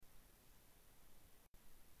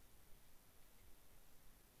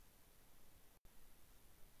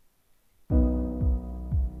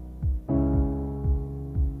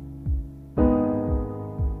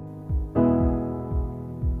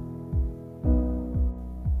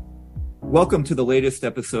Welcome to the latest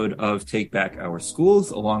episode of Take Back Our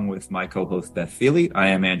Schools, along with my co-host Beth Feely. I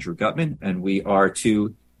am Andrew Gutman, and we are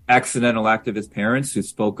two accidental activist parents who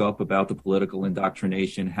spoke up about the political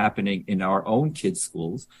indoctrination happening in our own kids'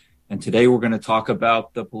 schools. And today we're going to talk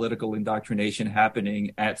about the political indoctrination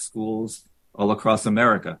happening at schools all across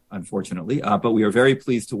America, unfortunately. But we are very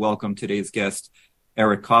pleased to welcome today's guest,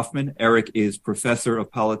 Eric Kaufmann. Eric is professor of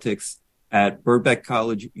politics at Birkbeck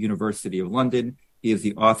College, University of London. He is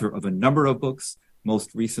the author of a number of books,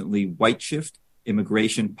 most recently White Shift,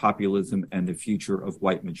 Immigration, Populism, and the Future of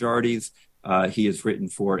White Majorities. He has written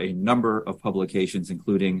for a number of publications,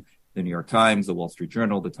 including the New York Times, the Wall Street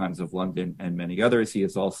Journal, the Times of London, and many others. He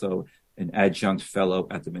is also an adjunct fellow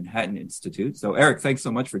at the Manhattan Institute. So, Eric, thanks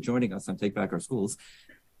so much for joining us on Take Back Our Schools.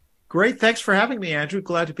 Great. Thanks for having me, Andrew.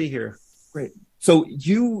 Glad to be here. Great. So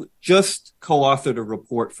you just co-authored a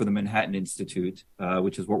report for the Manhattan Institute,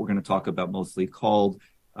 which is what we're going to talk about mostly,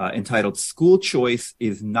 entitled School Choice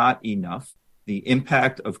is Not Enough, the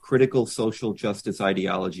Impact of Critical Social Justice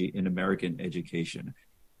Ideology in American Education.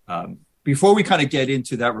 Before we kind of get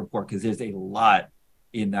into that report, because there's a lot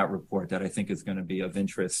in that report that I think is going to be of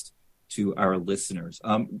interest to our listeners,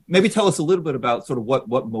 maybe tell us a little bit about sort of what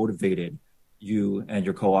motivated you and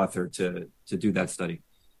your co-author to do that study.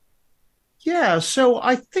 Yeah, so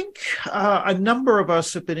I think a number of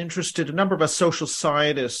us have been interested, a number of us social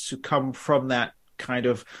scientists who come from that kind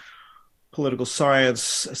of political science,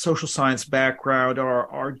 social science background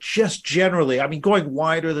are just generally, I mean, going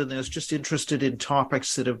wider than this, just interested in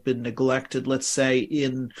topics that have been neglected, let's say,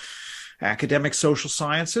 in academic social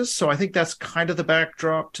sciences. So I think that's kind of the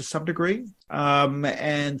backdrop to some degree.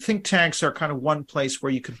 And think tanks are kind of one place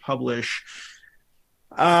where you can publish,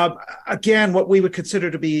 again, what we would consider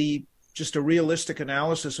to be just a realistic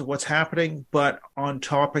analysis of what's happening, but on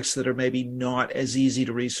topics that are maybe not as easy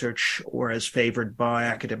to research or as favored by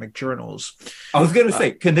academic journals. I was going to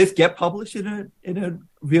say, can this get published in a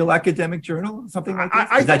real academic journal, something like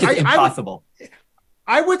this? Is that just impossible?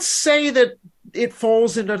 I would say that it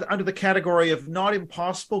falls under the category of not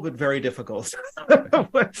impossible, but very difficult.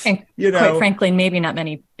 And quite frankly, maybe not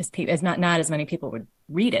as many people would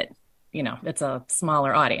read it. You know, it's a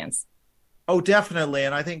smaller audience. Oh, definitely.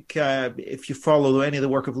 And I think if you follow any of the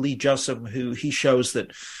work of Lee Jussim, he shows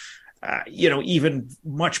that, even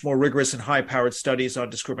much more rigorous and high-powered studies on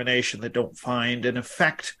discrimination that don't find an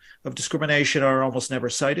effect of discrimination are almost never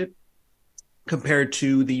cited compared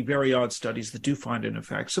to the very odd studies that do find an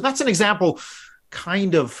effect. So that's an example,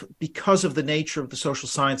 kind of, because of the nature of the social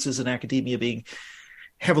sciences and academia being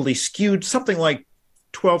heavily skewed, something like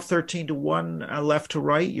 12, 13 to 1 left to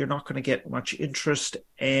right, you're not going to get much interest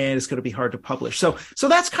and it's going to be hard to publish. So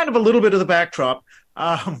that's kind of a little bit of the backdrop.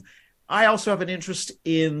 I also have an interest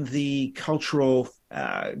in the cultural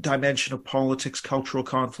dimension of politics, cultural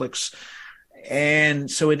conflicts.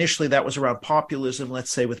 And so initially that was around populism,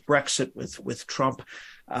 let's say with Brexit, with Trump.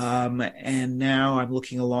 And now I'm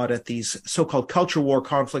looking a lot at these so-called culture war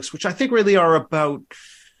conflicts, which I think really are about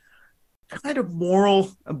kind of moral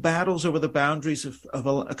battles over the boundaries of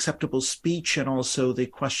acceptable speech, and also the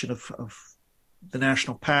question of the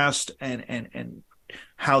national past and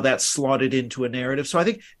how that's slotted into a narrative. So I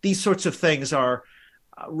think these sorts of things are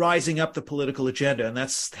rising up the political agenda, and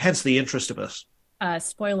that's hence the interest of us.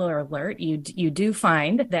 Spoiler alert, you do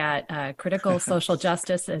find that critical social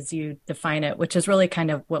justice, as you define it, which is really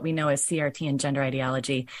kind of what we know as CRT and gender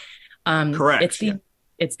ideology. Correct.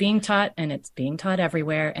 It's being taught, and it's being taught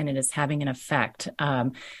everywhere, and it is having an effect.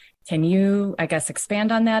 Can you, I guess,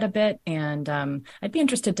 expand on that a bit? And I'd be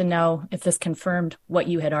interested to know if this confirmed what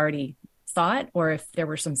you had already thought, or if there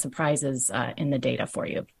were some surprises in the data for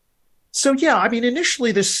you. So, yeah, I mean,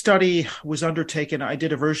 initially this study was undertaken. I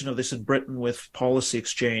did a version of this in Britain with Policy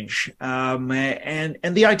Exchange. And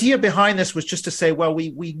the idea behind this was just to say, well,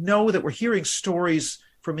 we know that we're hearing stories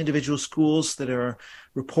from individual schools that are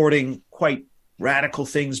reporting quite radical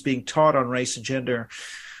things being taught on race and gender.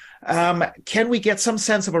 Can we get some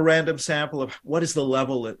sense of a random sample of what is the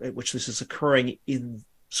level at which this is occurring in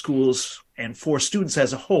schools and for students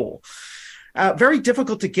as a whole? Very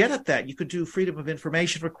difficult to get at that. You could do freedom of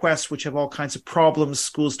information requests, which have all kinds of problems.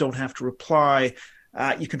 Schools don't have to reply.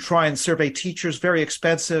 You can try and survey teachers, very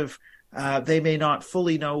expensive. They may not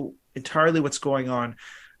fully know entirely what's going on.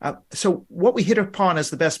 So what we hit upon as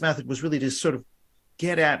the best method was really to sort of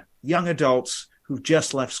get at young adults who've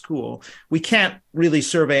just left school. We can't really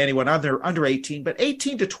survey anyone under 18, but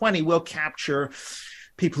 18 to 20 will capture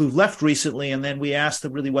people who've left recently, and then we ask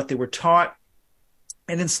them really what they were taught.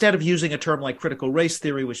 And instead of using a term like critical race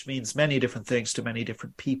theory, which means many different things to many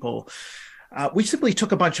different people, We simply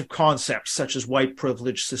took a bunch of concepts such as white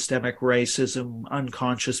privilege, systemic racism,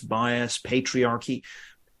 unconscious bias, patriarchy,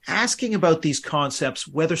 asking about these concepts,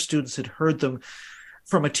 whether students had heard them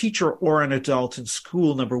from a teacher or an adult in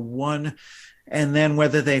school, number one, and then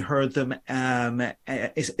whether they heard them,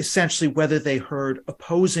 essentially whether they heard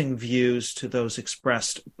opposing views to those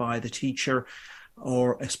expressed by the teacher,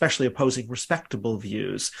 or especially opposing respectable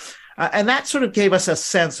views. And that sort of gave us a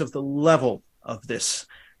sense of the level of this.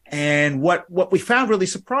 And what we found really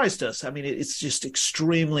surprised us. I mean, it's just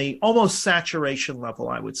extremely, almost saturation level,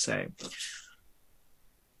 I would say.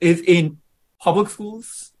 Is in public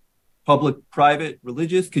schools, public, private,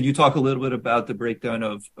 religious? Could you talk a little bit about the breakdown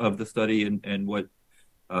of the study and what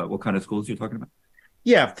kind of schools you're talking about?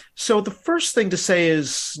 Yeah. So the first thing to say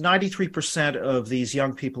is 93% of these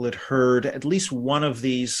young people had heard at least one of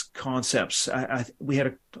these concepts. We had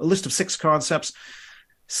a list of 6 concepts.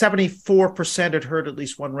 74% had heard at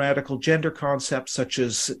least one radical gender concept, such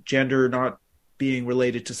as gender not being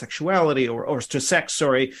related to sexuality or to sex,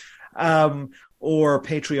 or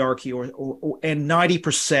patriarchy, and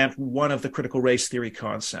 90% one of the critical race theory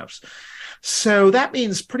concepts. So that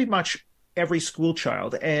means pretty much every school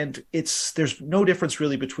child, and there's no difference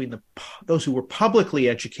really between those who were publicly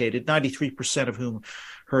educated, 93% of whom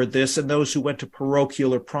heard this, and those who went to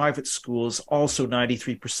parochial or private schools, also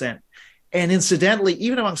 93%. And incidentally,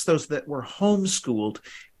 even amongst those that were homeschooled,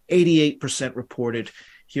 88% reported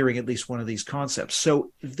hearing at least one of these concepts.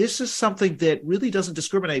 So this is something that really doesn't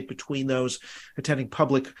discriminate between those attending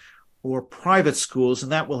public or private schools,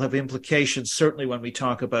 and that will have implications certainly when we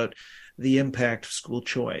talk about the impact of school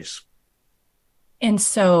choice. And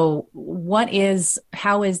so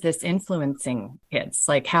how is this influencing kids?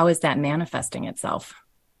 Like, how is that manifesting itself?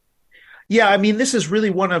 Yeah, I mean, this is really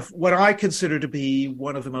one of what I consider to be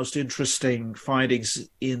one of the most interesting findings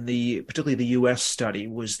in particularly the U.S. study,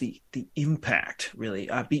 was the impact, really.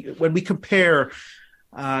 When we compare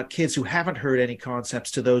kids who haven't heard any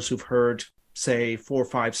concepts to those who've heard, say, 4,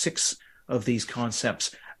 5, 6 of these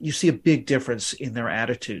concepts, you see a big difference in their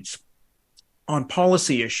attitudes. On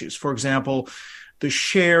policy issues, for example, the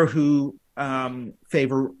share who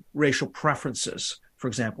favor racial preferences, for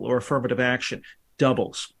example, or affirmative action,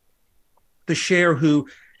 doubles. The share who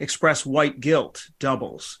express white guilt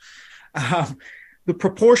doubles. The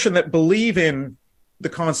proportion that believe in the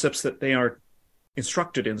concepts that they are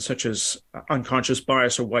instructed in, such as unconscious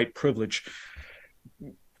bias or white privilege,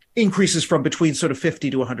 increases from between sort of 50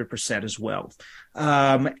 to 100% as well.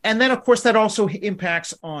 And then, of course, that also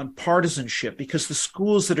impacts on partisanship, because the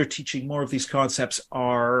schools that are teaching more of these concepts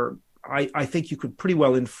are, I think you could pretty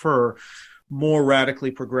well infer, more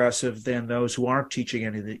radically progressive than those who aren't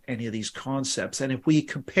teaching any of these concepts. And if we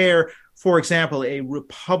compare, for example, a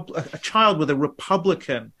child with a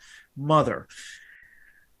Republican mother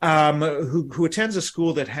who attends a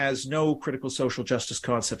school that has no critical social justice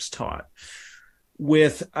concepts taught,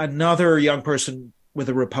 with another young person with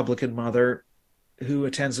a Republican mother who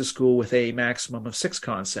attends a school with a maximum of 6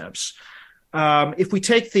 concepts. If we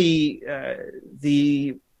take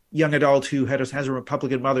the young adult who has a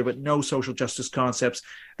Republican mother but no social justice concepts,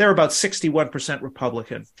 they're about 61%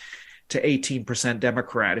 Republican to 18%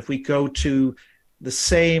 Democrat. If we go to the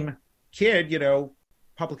same kid,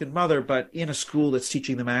 Republican mother, but in a school that's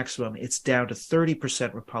teaching the maximum, it's down to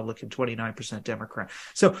 30% Republican, 29% Democrat.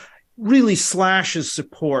 So really slashes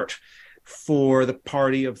support for the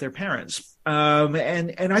party of their parents.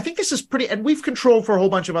 And I think this is pretty, and we've controlled for a whole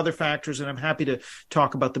bunch of other factors, and I'm happy to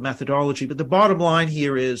talk about the methodology. But the bottom line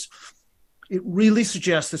here is it really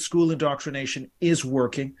suggests that school indoctrination is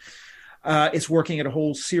working. It's working at a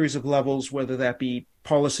whole series of levels, whether that be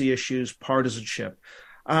policy issues, partisanship.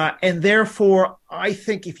 And therefore, I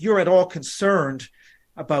think if you're at all concerned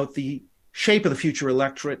about the shape of the future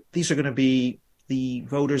electorate, these are going to be the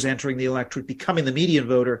voters entering the electorate, becoming the median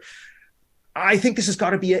voter. I think this has got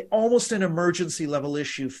to be almost an emergency level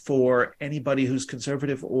issue for anybody who's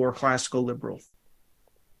conservative or classical liberal.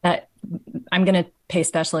 I'm going to pay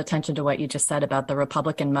special attention to what you just said about the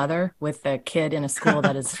Republican mother with the kid in a school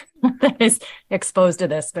that is exposed to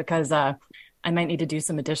this, because I might need to do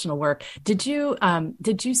some additional work. Did you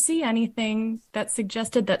see anything that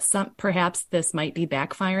suggested that perhaps this might be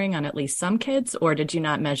backfiring on at least some kids, or did you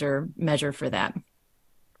not measure for that?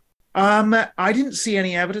 I didn't see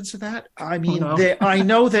any evidence of that. I mean, I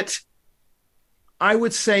know that I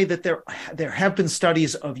would say that there have been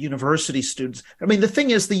studies of university students. I mean, the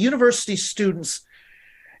thing is, the university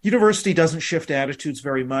doesn't shift attitudes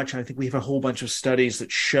very much. I think we have a whole bunch of studies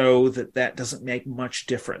that show that doesn't make much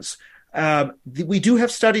difference. We do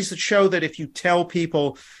have studies that show that if you tell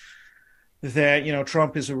people that,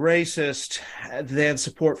 Trump is a racist, then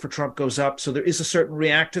support for Trump goes up. So there is a certain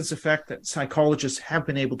reactance effect that psychologists have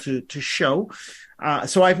been able to show.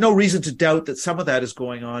 So I have no reason to doubt that some of that is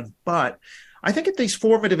going on. But I think at these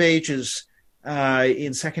formative ages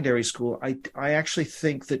in secondary school, I actually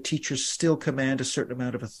think that teachers still command a certain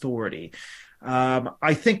amount of authority.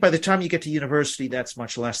 I think by the time you get to university, that's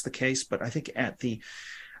much less the case. But I think at the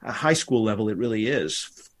high school level, it really is.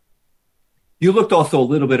 You looked also a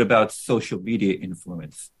little bit about social media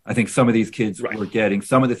influence. I think some of these kids Right. were getting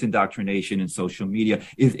some of this indoctrination in social media.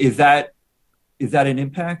 Is that an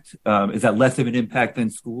impact? Is that less of an impact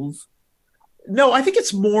than schools? No, I think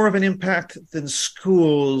it's more of an impact than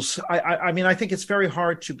schools. I mean, I think it's very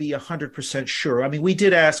hard to be 100% sure. I mean, we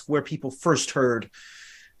did ask where people first heard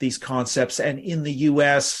these concepts. And in the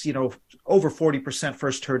US, over 40%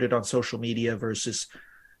 first heard it on social media versus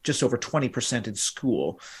just over 20% in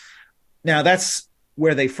school. Now, that's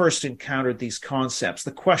where they first encountered these concepts.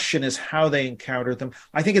 The question is how they encountered them.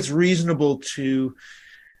 I think it's reasonable to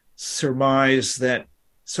surmise that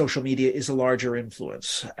social media is a larger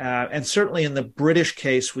influence. And certainly in the British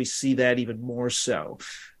case, we see that even more so.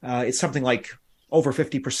 It's something like over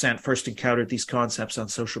 50% first encountered these concepts on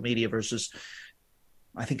social media versus,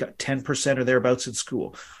 I think, 10% or thereabouts in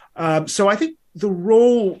school. So I think the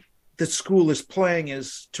role that school is playing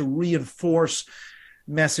is to reinforce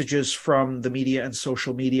messages from the media and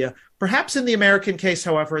social media. Perhaps in the American case,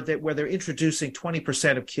 however, that where they're introducing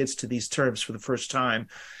 20% of kids to these terms for the first time,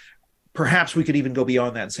 perhaps we could even go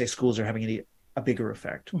beyond that and say schools are having a bigger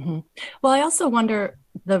effect. Mm-hmm. Well, I also wonder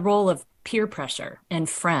the role of peer pressure and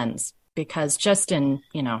friends, because just in,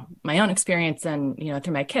 my own experience and,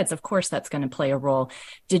 through my kids, of course, that's going to play a role.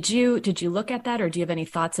 Did you look at that, or do you have any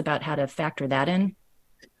thoughts about how to factor that in?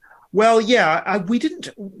 Well, yeah, we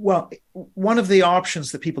didn't. Well, one of the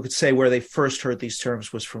options that people could say where they first heard these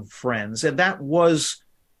terms was from friends, and that was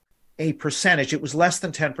a percentage. It was less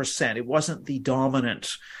than 10%. It wasn't the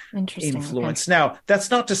dominant influence. Okay. Now, that's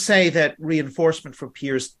not to say that reinforcement from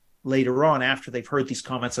peers later on, after they've heard these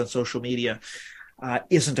comments on social media,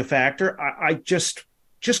 isn't a factor. I just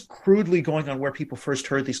crudely going on where people first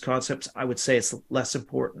heard these concepts, I would say it's less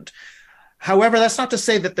important. However, that's not to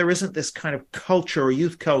say that there isn't this kind of culture or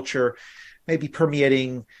youth culture maybe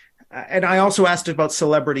permeating. And I also asked about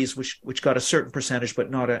celebrities, which got a certain percentage, but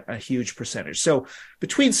not a huge percentage. So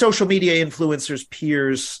between social media influencers,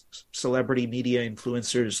 peers, celebrity media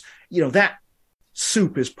influencers, that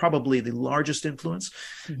soup is probably the largest influence.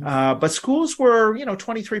 Mm-hmm. But schools were,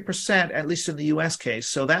 23%, at least in the US case.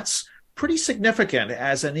 So that's pretty significant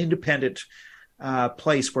as an independent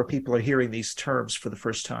place where people are hearing these terms for the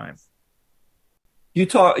first time.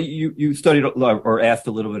 You studied or asked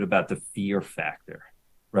a little bit about the fear factor,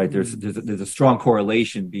 right? There's a strong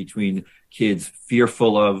correlation between kids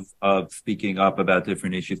fearful of speaking up about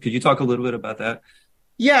different issues. Could you talk a little bit about that?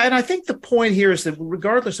 Yeah, and I think the point here is that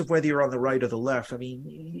regardless of whether you're on the right or the left, I mean,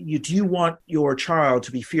 do you want your child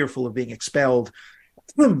to be fearful of being expelled,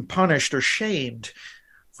 punished, or shamed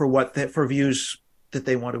for views that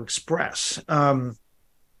they want to express? And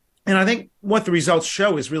I think what the results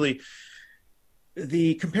show is really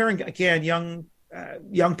the comparing, again,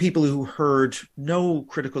 young people who heard no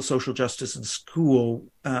critical social justice in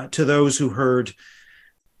school to those who heard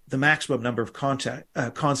the maximum number of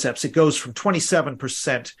concepts. It goes from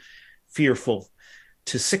 27% fearful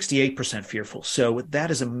to 68% fearful. So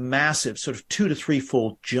that is a massive sort of 2 to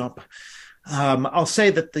 3-fold jump. I'll say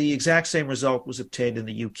that the exact same result was obtained in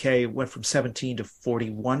the UK. It went from 17 to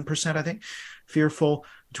 41%, I think, fearful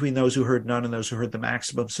between those who heard none and those who heard the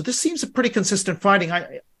maximum. So this seems a pretty consistent finding.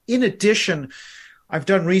 In addition, I've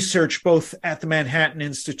done research both at the Manhattan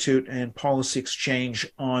Institute and Policy Exchange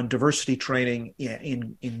on diversity training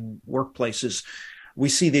in workplaces. We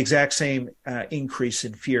see the exact same increase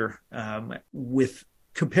in fear with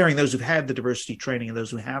comparing those who've had the diversity training and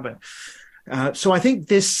those who haven't. So I think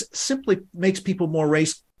this simply makes people more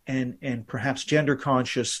race and perhaps gender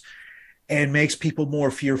conscious and makes people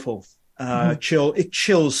more fearful. It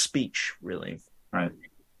chills speech, really. Right.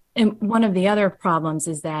 And one of the other problems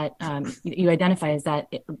is that you identify as that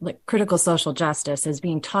critical social justice is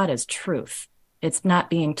being taught as truth. It's not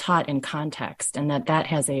being taught in context, and that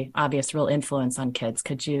has a obvious real influence on kids.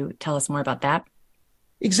 Could you tell us more about that?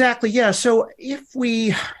 Exactly. Yeah. So if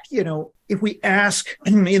we ask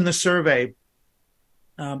in the survey,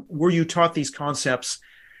 were you taught these concepts?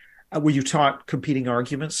 Were you taught competing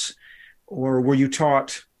arguments, or were you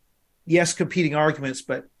taught, yes, competing arguments,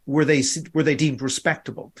 but were they deemed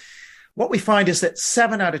respectable? What we find is that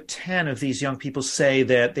 7 out of 10 of these young people say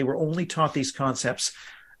that they were only taught these concepts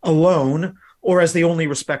alone or as the only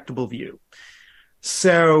respectable view.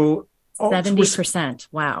 So 70%.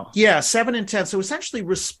 Wow. Yeah, 7 in 10. So essentially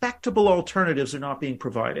respectable alternatives are not being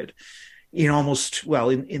provided in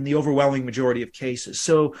the overwhelming majority of cases.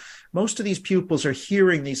 So most of these pupils are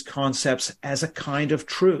hearing these concepts as a kind of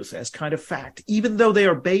truth, as kind of fact, even though they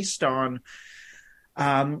are based on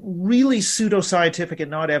really pseudoscientific and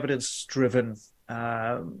not evidence-driven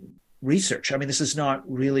research. I mean, this is not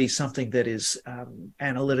really something that is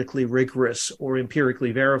analytically rigorous or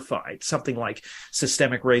empirically verified, something like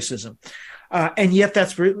systemic racism. And yet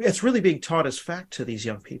it's really being taught as fact to these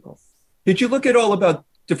young people. Did you look at all about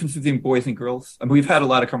differences between boys and girls? I mean, we've had a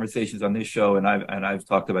lot of conversations on this show, and I've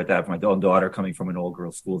talked about that with my own daughter coming from an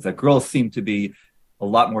all-girls school, that girls seem to be a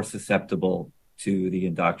lot more susceptible to the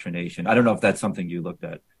indoctrination. I don't know if that's something you looked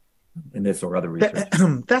at in this or other research.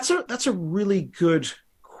 That's a really good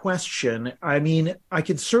question. I mean, I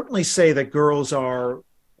can certainly say that girls are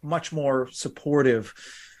much more supportive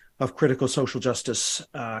of critical social justice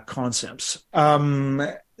concepts.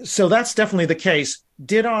 So that's definitely the case.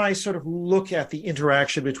 Did I sort of look at the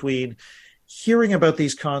interaction between hearing about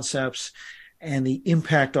these concepts and the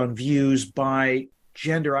impact on views by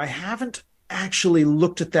gender? I haven't actually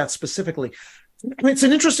looked at that specifically. It's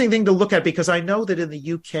an interesting thing to look at because I know that in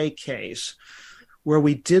the UK case, where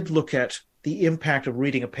we did look at the impact of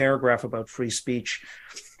reading a paragraph about free speech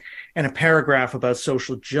and a paragraph about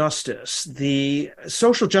social justice, the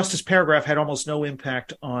social justice paragraph had almost no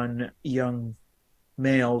impact on young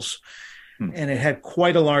males, and it had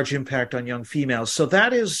quite a large impact on young females. So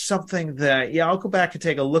that is something that, I'll go back and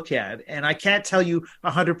take a look at. And I can't tell you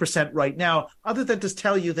 100% right now, other than to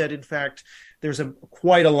tell you that, in fact, there's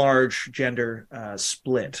quite a large gender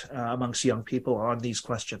split amongst young people on these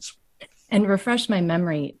questions. And refresh my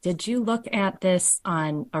memory, did you look at this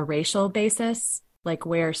on a racial basis, like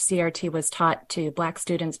where CRT was taught to Black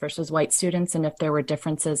students versus white students, and if there were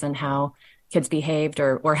differences in how kids behaved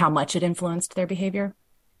or how much it influenced their behavior?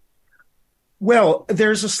 Well,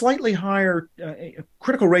 there's a slightly higher,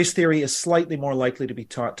 critical race theory is slightly more likely to be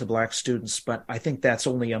taught to Black students, but I think that's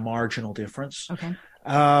only a marginal difference. Okay.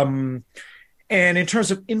 And in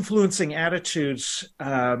terms of influencing attitudes,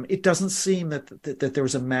 it doesn't seem that there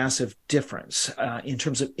was a massive difference in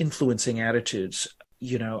terms of influencing attitudes.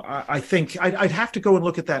 I think I'd have to go and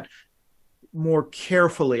look at that more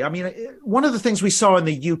carefully. I mean, one of the things we saw in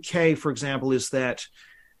the UK, for example, is that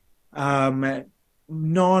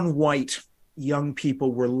non-white young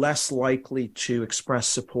people were less likely to express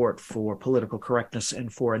support for political correctness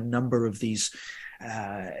and for a number of these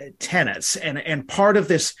tenets. And part of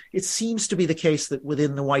this, it seems to be the case that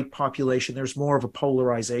within the white population, there's more of a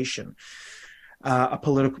polarization, a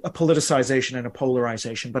politicization and a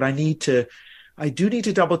polarization. But I do need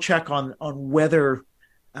to double check on whether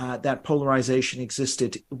that polarization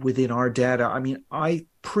existed within our data. I mean, I'm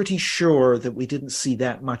pretty sure that we didn't see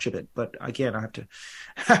that much of it, but again, I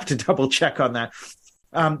have to double check on that.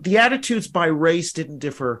 The attitudes by race didn't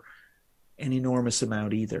differ an enormous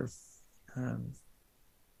amount either.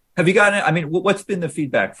 Have you gotten, I mean, what's been the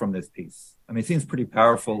feedback from this piece? I mean, it seems pretty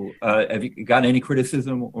powerful. Have you gotten any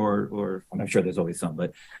criticism or I'm sure there's always some,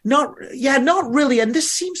 but not really. And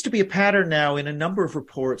this seems to be a pattern now in a number of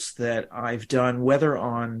reports that I've done, whether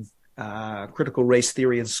on critical race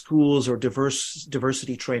theory in schools or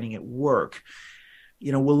diversity training at work.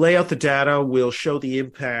 We'll lay out the data. We'll show the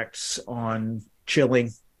impacts on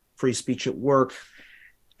chilling free speech at work.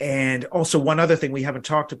 And also one other thing we haven't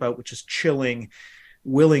talked about, which is chilling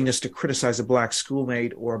willingness to criticize a Black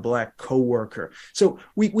schoolmate or a Black coworker. So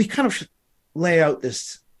we kind of lay out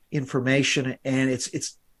this information, and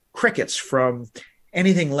it's crickets from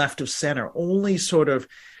anything left of center. Only sort of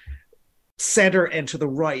center and to the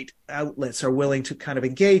right outlets are willing to kind of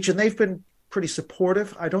engage, and they've been pretty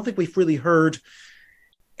supportive. I don't think we've really heard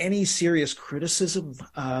any serious criticism.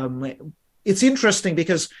 It's interesting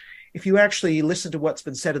because if you actually listen to what's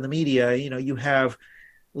been said in the media, you have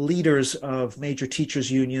leaders of major teachers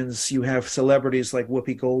unions, you have celebrities like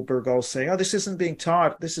Whoopi Goldberg all saying, "Oh, this isn't being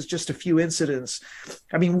taught. This is just a few incidents."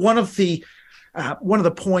 I mean, one of the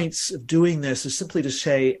points of doing this is simply to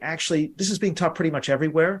say, actually, this is being taught pretty much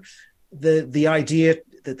everywhere. The idea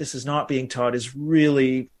that this is not being taught is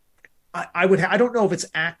really, I don't know if it's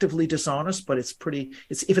actively dishonest, but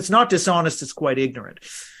if it's not dishonest, it's quite ignorant.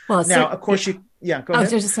 Well, now, of course, go ahead. I was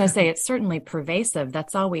just going to say, it's certainly pervasive.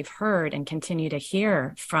 That's all we've heard and continue to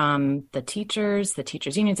hear from the teachers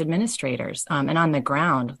unions, administrators, and on the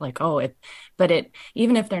ground, like,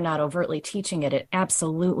 even if they're not overtly teaching it, it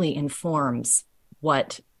absolutely informs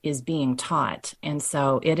what is being taught. And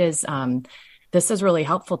so it is, this is really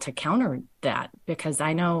helpful to counter that, because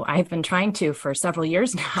I know I've been trying to for several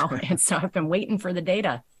years now. And so I've been waiting for the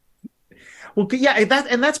data. Well, yeah,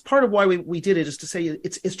 that's part of why we did it, is to say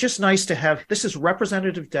it's just nice to have, this is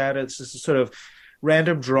representative data. This is a sort of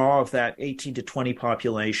random draw of that 18 to 20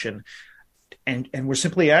 population. And we're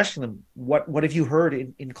simply asking them, what have you heard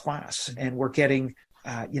in class? And we're getting,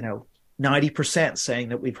 90% saying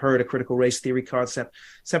that we've heard a critical race theory concept,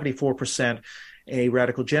 74% a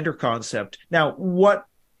radical gender concept. Now, what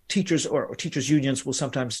teachers or teachers unions will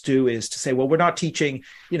sometimes do is to say, well, we're not teaching,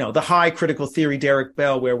 the high critical theory Derek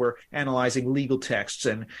Bell, where we're analyzing legal texts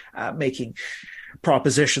and making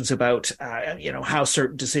propositions about, how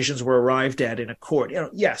certain decisions were arrived at in a court.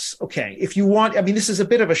 Yes, okay. If you want, this is a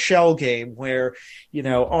bit of a shell game where,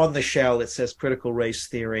 on the shell it says critical race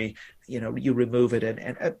theory. You remove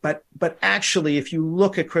it, but actually, if you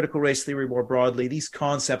look at critical race theory more broadly, these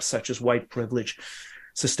concepts such as white privilege,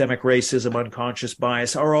 systemic racism, unconscious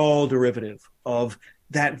bias are all derivative of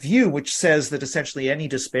that view, which says that essentially any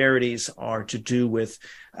disparities are to do with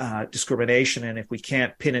discrimination. And if we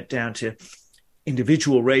can't pin it down to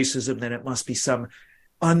individual racism, then it must be some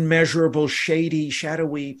unmeasurable, shady,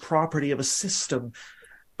 shadowy property of a system,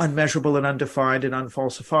 unmeasurable and undefined and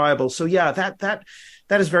unfalsifiable. So yeah, that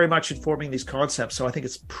is very much informing these concepts. So I think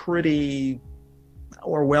it's pretty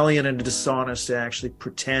Orwellian and dishonest to actually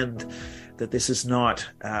pretend that this is not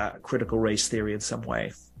critical race theory in some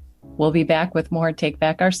way. We'll be back with more Take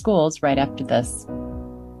Back Our Schools right after this.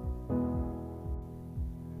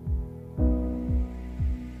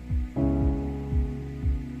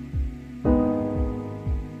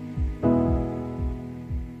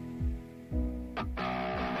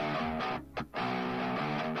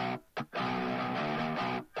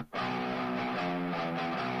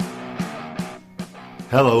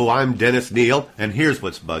 Hello, I'm Dennis Neal, and here's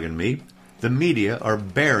what's bugging me. The media are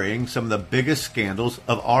burying some of the biggest scandals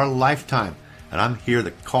of our lifetime, and I'm here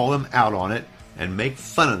to call them out on it and make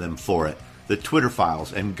fun of them for it. The Twitter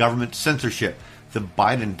files and government censorship, the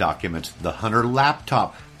Biden documents, the Hunter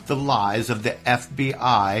laptop, the lies of the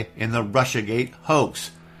FBI in the Russiagate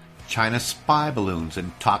hoax, China spy balloons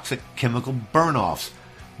and toxic chemical burn-offs.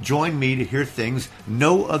 Join me to hear things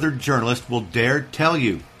no other journalist will dare tell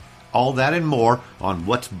you. All that and more on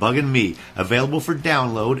What's Bugging Me, available for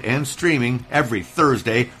download and streaming every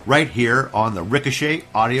Thursday right here on the Ricochet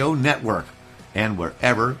Audio Network and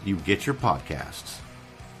wherever you get your podcasts.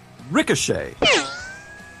 Ricochet.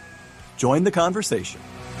 Join the conversation.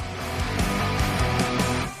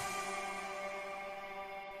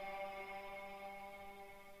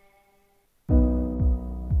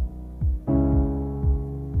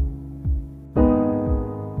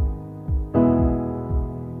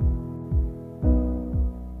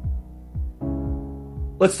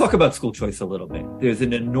 Let's talk about school choice a little bit. There's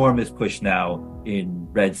an enormous push now in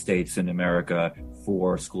red states in America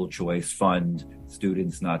for school choice, fund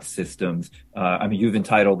students, not systems. You've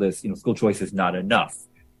entitled this, school choice is not enough.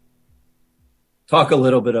 Talk a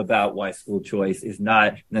little bit about why school choice is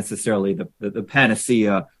not necessarily the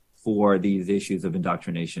panacea for these issues of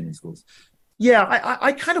indoctrination in schools. Yeah,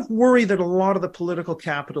 I kind of worry that a lot of the political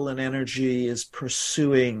capital and energy is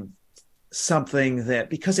pursuing something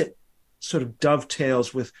that, because it sort of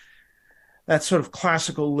dovetails with that sort of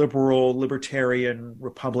classical liberal, libertarian,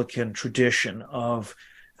 Republican tradition of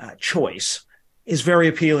choice, is very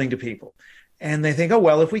appealing to people. And they think, oh,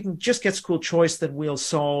 well, if we can just get school choice, then we'll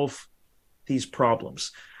solve these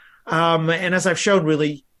problems. And as I've shown,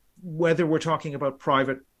 really, whether we're talking about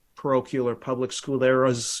private, parochial, or public school, there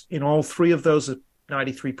is, in all three of those, a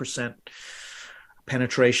 93%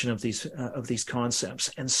 penetration of these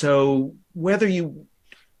concepts. And so whether you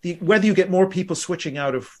get more people switching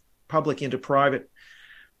out of public into private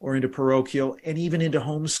or into parochial and even into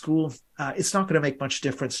homeschool, it's not going to make much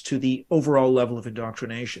difference to the overall level of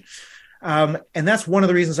indoctrination. And that's one of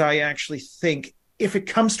the reasons I actually think, if it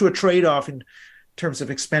comes to a trade-off in terms of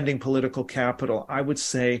expending political capital, I would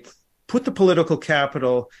say put the political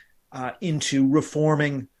capital into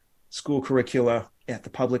reforming school curricula at the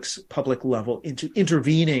public level, into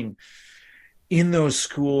intervening in those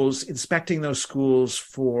schools, inspecting those schools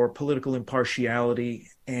for political impartiality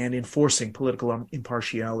and enforcing political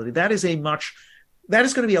impartiality. That is going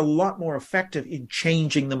to be a lot more effective in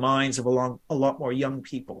changing the minds of a lot more young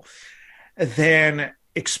people than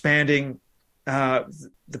expanding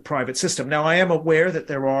the private system. Now, I am aware that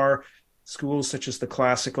there are schools such as the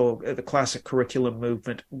classic curriculum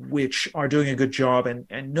movement, which are doing a good job,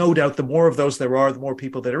 and no doubt the more of those there are, the more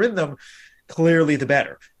people that are in them, clearly the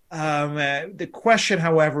better. The question,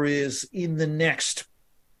 however, is in the next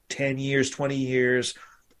 10 years, 20 years,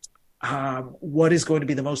 what is going to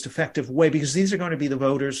be the most effective way? Because these are going to be the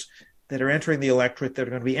voters that are entering the electorate, that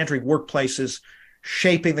are going to be entering workplaces,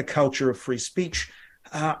 shaping the culture of free speech,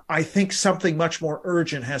 I think something much more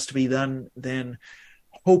urgent has to be done than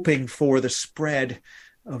hoping for the spread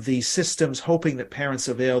of these systems, hoping that parents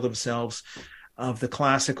avail themselves of the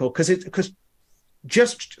classical, because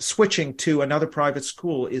just switching to another private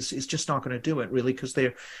school is just not going to do it, really, because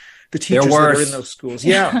the teachers that are in those schools.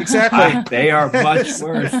 Yeah, exactly. They are much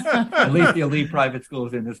worse. At least the elite private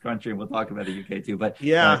schools in this country, and we'll talk about the UK too. But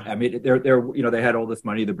yeah, I mean, they're they had all this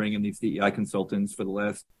money to bring in these DEI consultants for the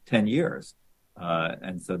last 10 years.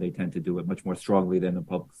 And so they tend to do it much more strongly than the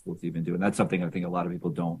public schools even do. And that's something I think a lot of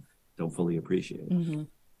people don't fully appreciate. Mm-hmm.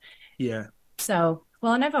 Yeah. So,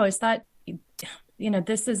 well, and I've always thought,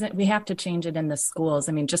 this isn't, we have to change it in the schools.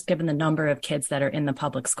 I mean, just given the number of kids that are in the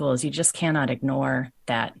public schools, you just cannot ignore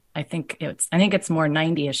that. I think it's more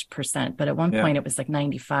 90-ish%, but at one point it was like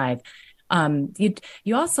 95.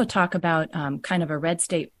 You also talk about kind of a red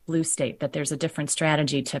state, blue state, that there's a different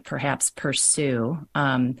strategy to perhaps pursue.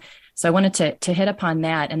 So I wanted to hit upon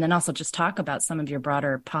that, and then also just talk about some of your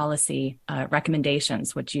broader policy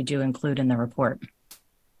recommendations, which you do include in the report.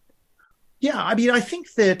 Yeah, I mean, I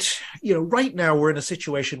think that, right now we're in a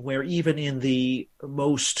situation where even in the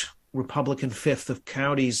most Republican fifth of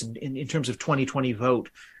counties in terms of 2020 vote,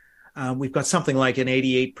 we've got something like an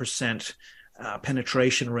 88%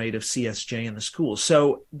 penetration rate of CSJ in the schools.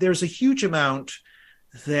 So there's a huge amount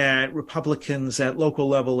that Republicans at local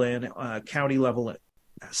level and county level,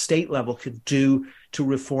 state level could do to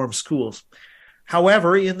reform schools.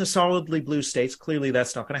 However, in the solidly blue states, clearly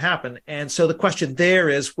that's not going to happen. And so the question there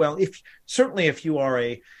is, well, if you are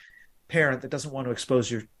a parent that doesn't want to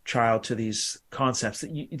expose your child to these concepts,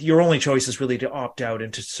 that your only choice is really to opt out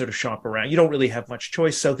and to sort of shop around. You don't really have much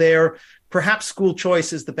choice. So perhaps school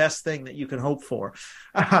choice is the best thing that you can hope for.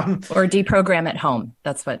 Or deprogram at home.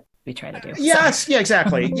 That's what we try to do. Yes, yeah,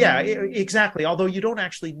 exactly. Yeah, exactly. Although you don't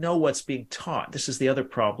actually know what's being taught. This is the other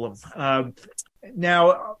problem.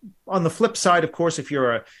 Now, on the flip side, of course, if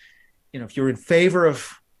you're in favor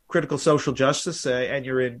of critical social justice and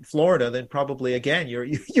you're in Florida, then probably, again,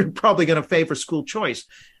 you're probably going to favor school choice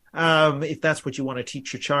if that's what you want to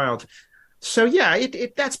teach your child. So, yeah,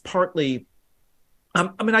 that's partly.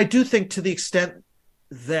 I mean, I do think to the extent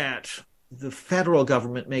that the federal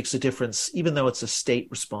government makes a difference, even though it's a state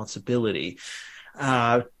responsibility,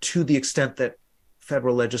 to the extent that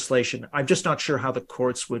federal legislation, I'm just not sure how the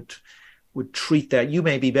courts would treat that. You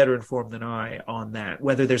may be better informed than I on that,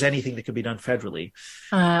 whether there's anything that could be done federally.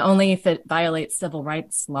 Only if it violates civil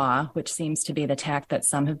rights law, which seems to be the tack that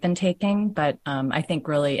some have been taking. But I think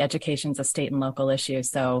really education's a state and local issue.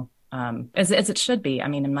 So as it should be, I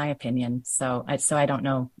mean, in my opinion. So I don't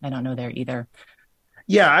know there either.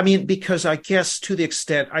 Yeah, I mean, because I guess to the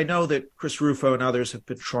extent, I know that Chris Rufo and others have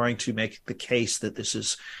been trying to make the case that this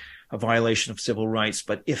is a violation of civil rights.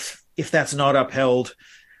 But if that's not upheld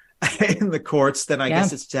in the courts, then I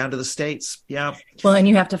guess it's down to the states. Yeah. Well, and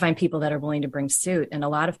you have to find people that are willing to bring suit. And a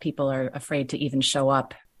lot of people are afraid to even show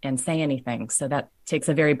up and say anything. So that takes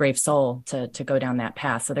a very brave soul to go down that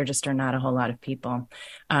path. So there just are not a whole lot of people.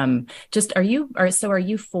 Are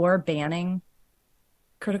you for banning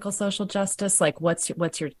critical social justice? Like what's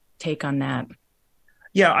your take on that?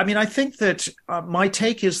 Yeah, I mean, I think that my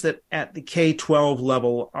take is that at the K-12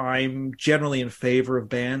 level, I'm generally in favor of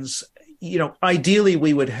bans. Ideally,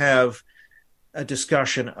 we would have a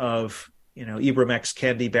discussion of, Ibram X.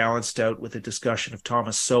 Kendi balanced out with a discussion of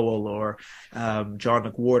Thomas Sowell or John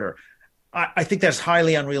McWhorter. I think that's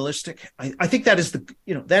highly unrealistic. I think that is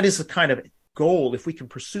the kind of goal. If we can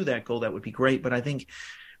pursue that goal, that would be great. But I think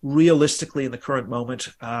realistically, in the current moment,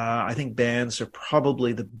 I think bans are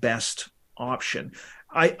probably the best option.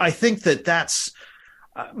 I think that's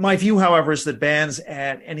my view, however, is that bans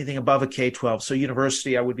at anything above a K-12, so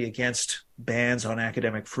university, I would be against bans on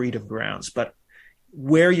academic freedom grounds. But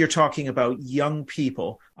where you're talking about young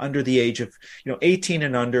people under the age of 18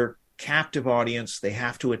 and under, captive audience, they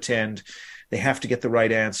have to attend, they have to get the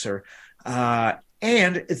right answer,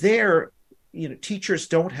 and teachers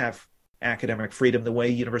don't have academic freedom the way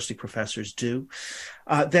university professors do,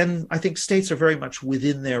 then I think states are very much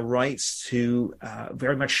within their rights to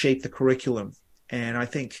very much shape the curriculum. And I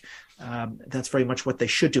think that's very much what they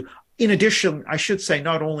should do. In addition, I should say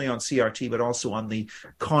not only on CRT, but also on the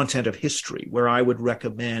content of history, where I would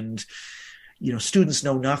recommend, students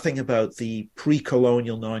know nothing about the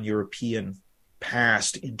pre-colonial non-European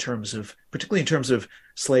past particularly in terms of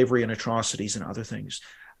slavery and atrocities and other things.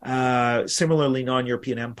 Similarly,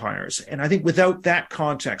 non-European empires. And I think without that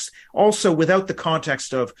context, also without the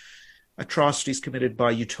context of atrocities committed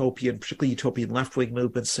by particularly utopian left-wing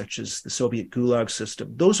movements such as the Soviet Gulag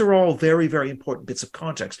system, those are all very, very important bits of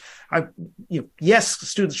context. Yes,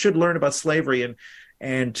 students should learn about slavery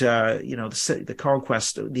and the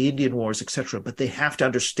conquest, the Indian Wars, etc. But they have to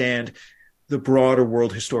understand the broader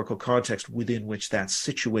world historical context within which that's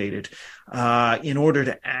situated in order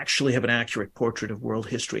to actually have an accurate portrait of world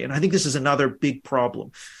history. And I think this is another big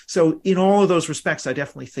problem. So in all of those respects, I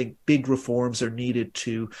definitely think big reforms are needed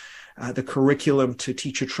to the curriculum, to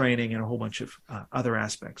teacher training, and a whole bunch of other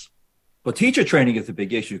aspects. Well, teacher training is a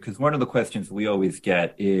big issue because one of the questions we always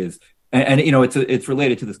get is, and it's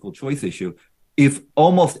related to the school choice issue. If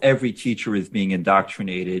almost every teacher is being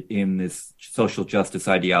indoctrinated in this social justice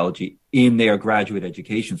ideology in their graduate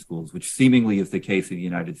education schools, which seemingly is the case in the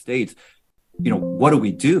United States, what do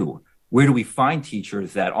we do? Where do we find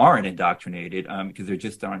teachers that aren't indoctrinated? Because there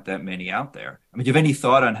just aren't that many out there. I mean, do you have any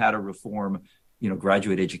thought on how to reform,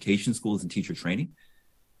 graduate education schools and teacher training?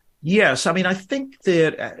 Yes. I mean, I think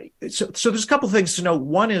that, so there's a couple of things to know.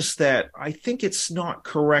 One is that I think it's not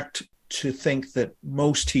correct to think that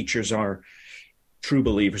most teachers are true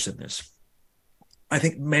believers in this. I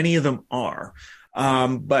think many of them are.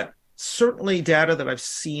 But certainly data that I've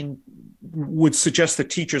seen would suggest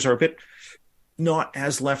that teachers are a bit not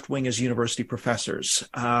as left-wing as university professors,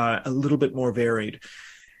 a little bit more varied.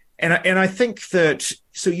 And I think that,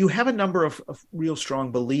 so you have a number of real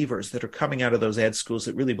strong believers that are coming out of those ed schools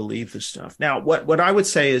that really believe this stuff. Now, what I would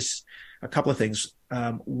say is a couple of things.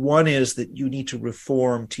 One is that you need to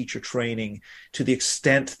reform teacher training to the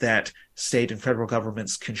extent that state and federal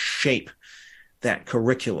governments can shape that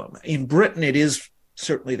curriculum. In Britain, it is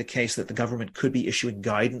certainly the case that the government could be issuing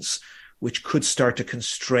guidance, which could start to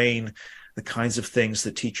constrain the kinds of things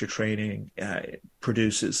that teacher training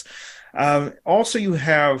produces. Also, you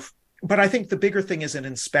have, but I think the bigger thing is an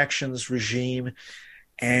inspections regime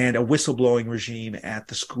and a whistleblowing regime at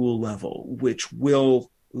the school level, which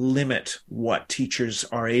will limit what teachers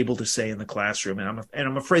are able to say in the classroom. And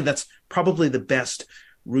I'm afraid that's probably the best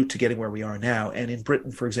route to getting where we are now. And in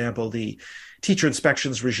Britain, for example, the teacher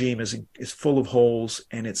inspections regime is full of holes,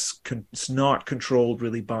 and it's not controlled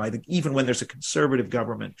really by even when there's a conservative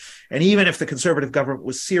government. And even if the conservative government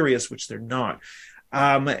was serious, which they're not,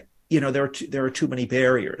 there are too many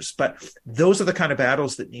barriers. But those are the kind of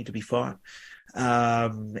battles that need to be fought.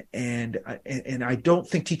 And I don't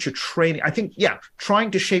think teacher training, I think,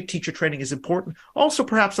 trying to shape teacher training is important. Also,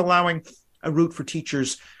 perhaps allowing a route for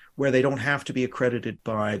teachers where they don't have to be accredited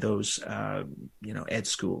by those, ed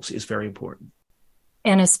schools is very important.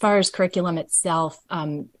 And as far as curriculum itself,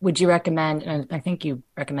 would you recommend, and I think you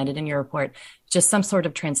recommended in your report, just some sort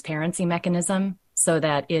of transparency mechanism so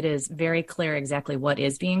that it is very clear exactly what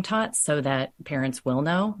is being taught so that parents will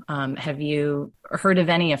know? Have you heard of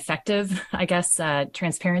any effective,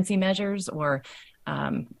 transparency measures or...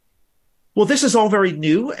 Well, this is all very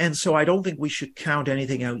new, and so I don't think we should count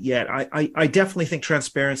anything out yet. I definitely think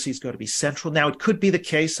transparency is going to be central. Now, it could be the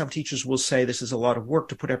case, some teachers will say this is a lot of work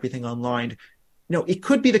to put everything online. No, it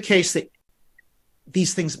could be the case that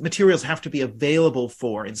these materials have to be available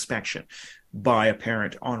for inspection by a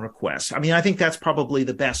parent on request. I mean, I think that's probably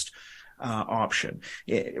the best option,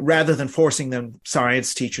 rather than forcing them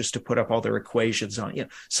science teachers to put up all their equations on.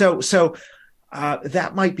 So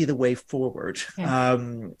that might be the way forward. Yeah.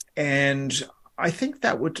 And I think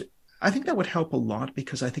that would help a lot,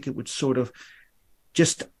 because I think it would sort of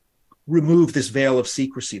just remove this veil of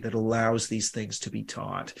secrecy that allows these things to be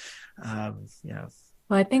taught.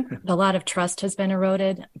 Well, I think a lot of trust has been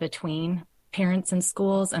eroded between parents and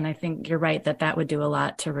schools. And I think you're right that would do a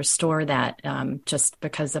lot to restore that, just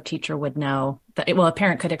because a teacher would know that, a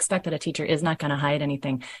parent could expect that a teacher is not going to hide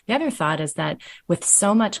anything. The other thought is that with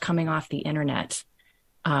so much coming off the internet,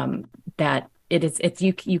 that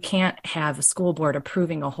you can't have a school board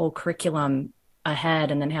approving a whole curriculum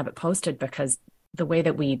ahead and then have it posted, because the way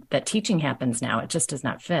that teaching happens now, it just does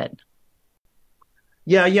not fit.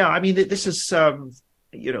 Yeah. I mean, this is,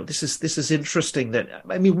 this is interesting.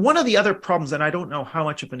 One of the other problems, and I don't know how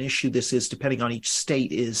much of an issue this is depending on each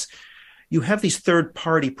state, is you have these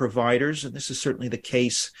third-party providers, and this is certainly the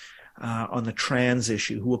case on the trans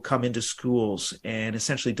issue, who will come into schools and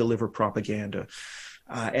essentially deliver propaganda,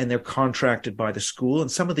 and they're contracted by the school.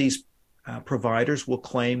 And some of these providers will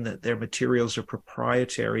claim that their materials are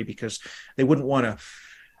proprietary because they wouldn't want to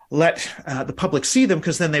let the public see them,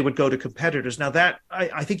 because then they would go to competitors. Now, that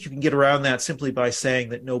I think you can get around that simply by saying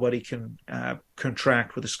that nobody can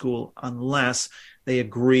contract with a school unless they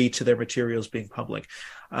agree to their materials being public.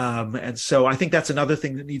 And so I think that's another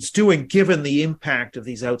thing that needs doing, given the impact of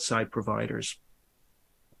these outside providers.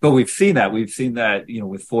 But we've seen that, with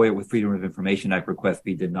FOIA, with Freedom of Information Act requests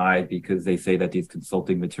be denied because they say that these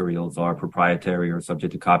consulting materials are proprietary or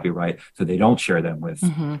subject to copyright, so they don't share them with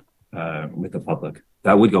the public.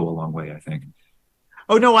 That would go a long way, I think.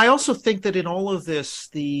 Oh no, I also think that in all of this,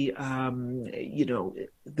 the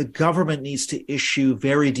government needs to issue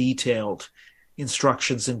very detailed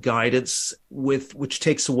instructions and guidance which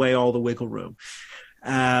takes away all the wiggle room.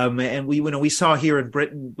 And we saw here in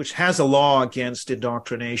Britain, which has a law against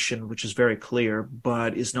indoctrination, which is very clear,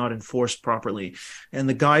 but is not enforced properly. And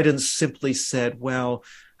the guidance simply said, well,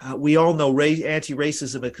 we all know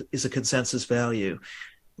anti-racism is a consensus value,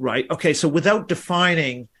 right? Okay, so without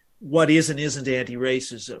defining what is and isn't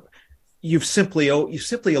anti-racism, you've simply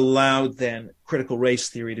allowed then critical race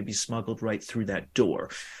theory to be smuggled right through that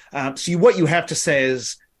door. So what you have to say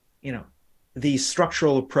is, the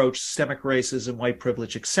structural approach, systemic racism, white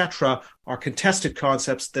privilege, etc., are contested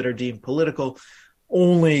concepts that are deemed political.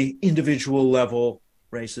 Only individual level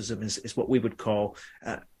racism is what we would call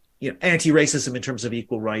anti-racism in terms of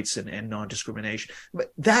equal rights and non-discrimination.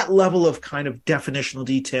 But that level of kind of definitional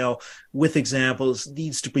detail with examples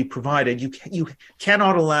needs to be provided. You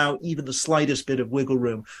cannot allow even the slightest bit of wiggle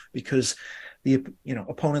room, because the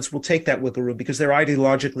opponents will take that wiggle room because they're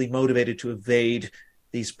ideologically motivated to evade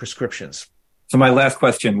these prescriptions. So my last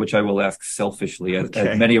question, which I will ask selfishly, as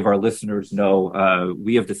many of our listeners know,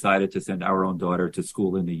 we have decided to send our own daughter to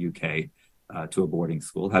school in the UK, to a boarding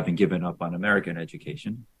school, having given up on American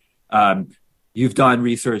education. You've done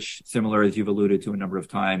research similar, as you've alluded to a number of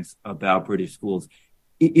times, about British schools.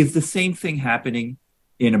 Is the same thing happening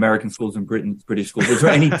in American schools and British schools? Is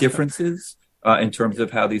there any differences in terms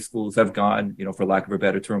of how these schools have gone, for lack of a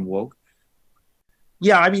better term, woke?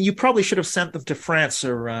 Yeah, I mean, you probably should have sent them to France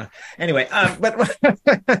or anyway. But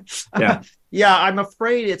yeah, I'm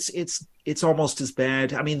afraid it's almost as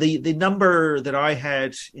bad. I mean, the number that I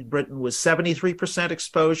had in Britain was 73%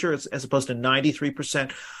 exposure as opposed to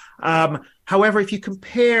 93%. However, if you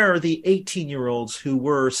compare the 18-year-olds who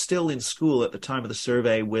were still in school at the time of the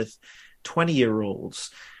survey with 20-year-olds,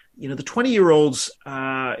 the 20-year-olds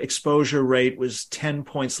exposure rate was 10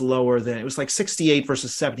 points lower than it was, like 68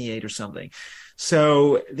 versus 78 or something.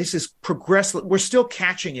 So this is progressive. We're still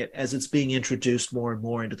catching it as it's being introduced more and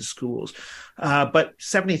more into the schools. But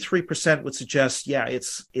 73% would suggest,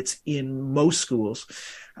 it's in most schools.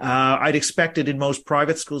 I'd expect it in most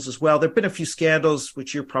private schools as well. There've been a few scandals,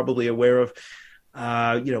 which you're probably aware of.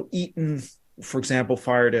 Eton, for example,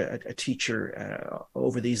 fired a teacher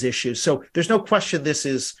over these issues. So there's no question this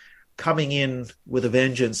is coming in with a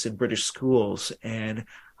vengeance in British schools. And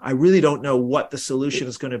I really don't know what the solution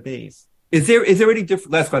is going to be. Is there any difference?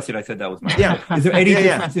 Last question. I said that was my question. Is there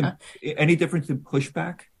any difference in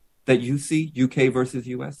pushback that you see, UK versus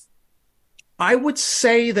US? I would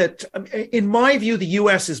say that, in my view, the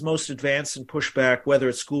US is most advanced in pushback, whether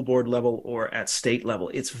at school board level or at state level.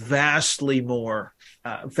 It's vastly more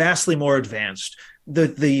advanced.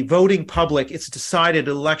 The voting public, it's decided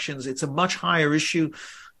elections. It's a much higher issue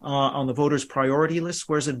on the voters' priority list,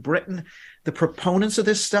 whereas in Britain, the proponents of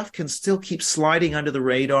this stuff can still keep sliding under the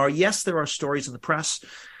radar. Yes, there are stories in the press,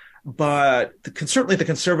 but certainly the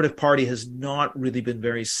Conservative Party has not really been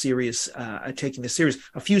very serious at taking this serious.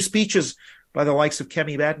 A few speeches by the likes of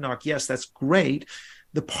Kemi Badenoch, yes, that's great.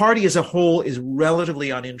 The party as a whole is relatively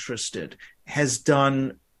uninterested, has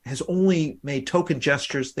only made token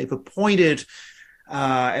gestures. They've appointed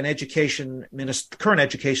an education minister. The current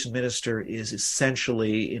education minister is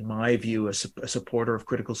essentially, in my view, a supporter of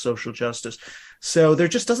critical social justice. So there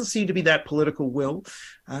just doesn't seem to be that political will.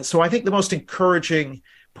 So I think the most encouraging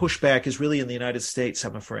pushback is really in the United States,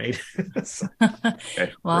 I'm afraid.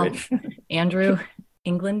 Okay, well, great. Andrew,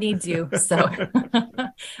 England needs you, so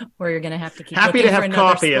we're going to have to keep happy to have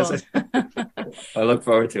coffee. As it. I look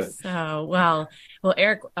forward to it. So, well,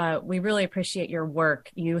 Eric, we really appreciate your work.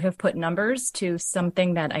 You have put numbers to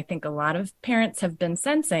something that I think a lot of parents have been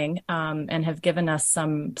sensing, and have given us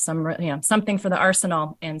some something for the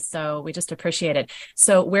arsenal. And so we just appreciate it.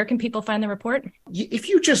 So, where can people find the report? If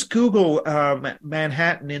you just Google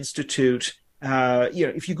Manhattan Institute.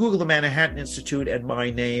 If you Google the Manhattan Institute and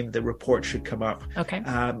my name, the report should come up. Okay.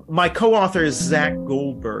 My co-author is Zach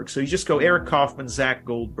Goldberg. So you just go Eric Kaufman, Zach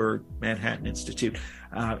Goldberg, Manhattan Institute.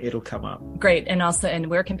 It'll come up. Great. And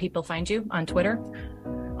where can people find you? On Twitter?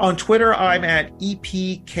 On Twitter, I'm at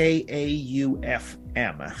EPKAUFM.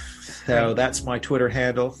 So that's my Twitter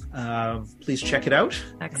handle. Please check it out.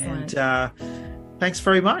 Excellent. And thanks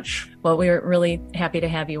very much. Well, we're really happy to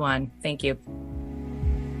have you on. Thank you.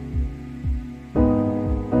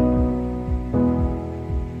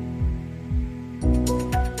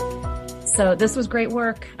 So this was great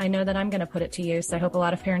work. I know that I'm going to put it to use. I hope a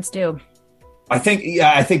lot of parents do. I think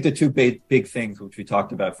the two big things which we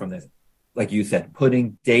talked about from this, like you said,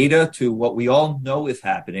 putting data to what we all know is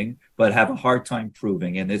happening, but have a hard time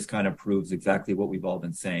proving. And this kind of proves exactly what we've all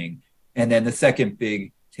been saying, And then the second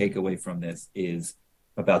big takeaway from this is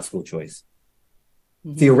about school choice.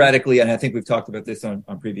 Mm-hmm. Theoretically, and I think we've talked about this on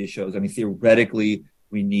previous shows, I mean, theoretically,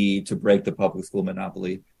 we need to break the public school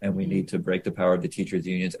monopoly, and we need to break the power of the teachers'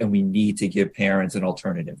 unions, and we need to give parents an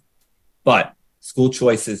alternative. But school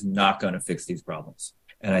choice is not going to fix these problems.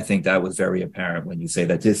 And I think that was very apparent when you say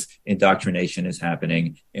that this indoctrination is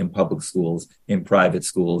happening in public schools, in private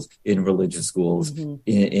schools, in religious schools, mm-hmm.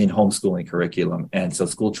 in homeschooling curriculum. And so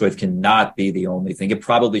school choice cannot be the only thing. It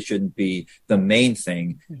probably shouldn't be the main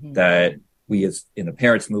thing mm-hmm. that we as in the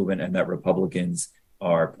parents movement and that Republicans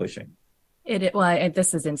are pushing.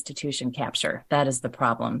 This is institution capture. That is the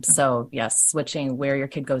problem. So yes, switching where your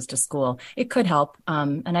kid goes to school, it could help.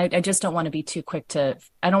 And I just don't want to be too quick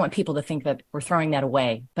I don't want people to think that we're throwing that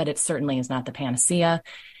away, but it certainly is not the panacea.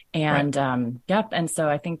 And right. And so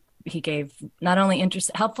I think he gave not only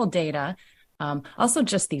helpful data, also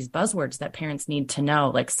just these buzzwords that parents need to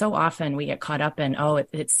know. Like so often we get caught up in,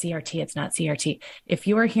 it's CRT, it's not CRT. If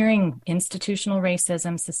you are hearing institutional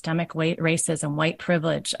racism, systemic racism, white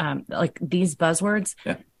privilege, like these buzzwords,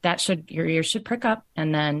 that your ears should prick up,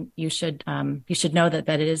 and then you should know that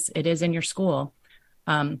it is in your school.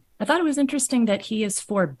 I thought it was interesting that he is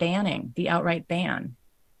for banning the outright ban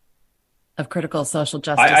of critical social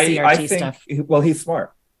justice CRT stuff. Well, he's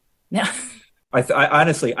smart. Yeah. I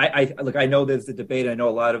honestly, look, I know there's a debate. I know a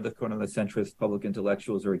lot of the kind of the centrist public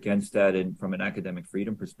intellectuals are against that, and from an academic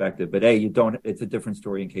freedom perspective. But it's a different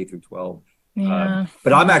story in K through 12. Yeah.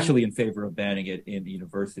 But I'm actually in favor of banning it in the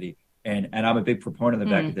university, and I'm a big proponent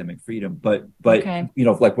of academic freedom. But okay.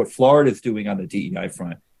 Like what Florida is doing on the DEI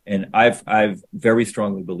front, and I've very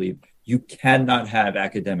strongly believed you cannot have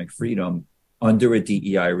academic freedom under a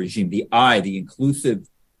DEI regime. The inclusive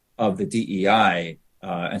of the DEI.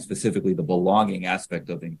 And specifically the belonging aspect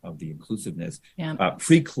of the inclusiveness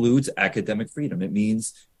precludes academic freedom. It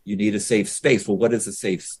means you need a safe space. Well, what is a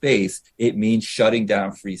safe space? It means shutting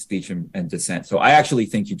down free speech and dissent. So I actually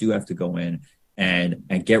think you do have to go in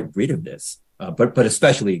and get rid of this. But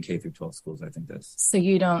especially in K through 12 schools, I think that's. So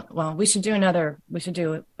we should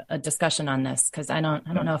do a discussion on this, because I don't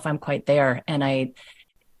know if I'm quite there. And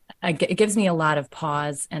it gives me a lot of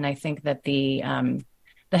pause. And I think that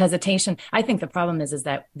the hesitation, I think the problem is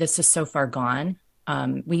that this is so far gone.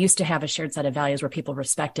 We used to have a shared set of values where people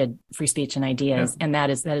respected free speech and ideas, and that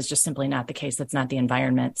is just simply not the case. That's not the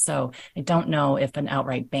environment. So I don't know if an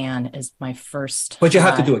outright ban is my first but you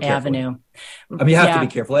have to do it avenue. I mean, you have to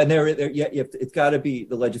be careful. And it's got to be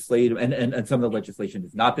the legislative, and some of the legislation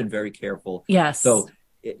has not been very careful. Yes. So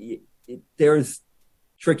there's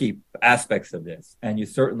tricky aspects of this, and you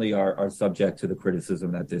certainly are subject to the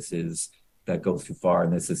criticism that goes too far,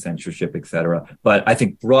 and this is censorship, et cetera. But I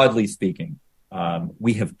think broadly speaking,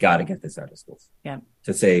 we have got to get this out of schools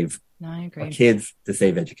to save our kids, to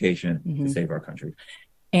save education, to save our country.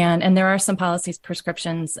 And there are some policies,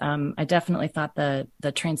 prescriptions. I definitely thought the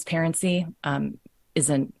transparency is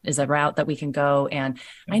a route that we can go. And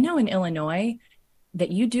I know in Illinois that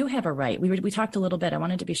you do have a right. We talked a little bit. I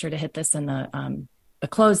wanted to be sure to hit this in the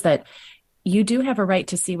close, that you do have a right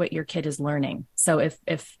to see what your kid is learning. So if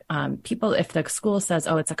the school says,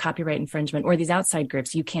 it's a copyright infringement, or these outside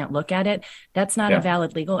groups, you can't look at it, that's not a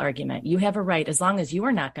valid legal argument. You have a right, as long as you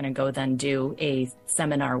are not going to go then do a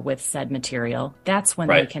seminar with said material. That's when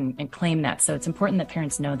they can claim that. So it's important that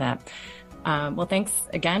parents know that. Well, thanks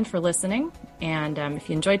again for listening. And if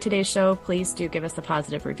you enjoyed today's show, please do give us a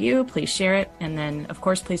positive review. Please share it. And then, of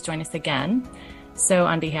course, please join us again. So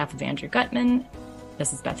on behalf of Andrew Gutman,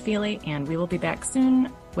 this is Beth Feely, and we will be back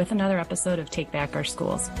soon with another episode of Take Back Our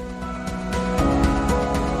Schools.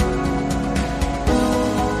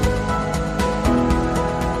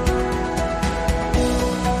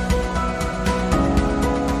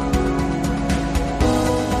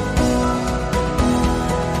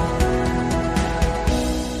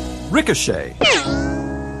 Ricochet.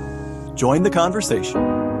 Join the conversation.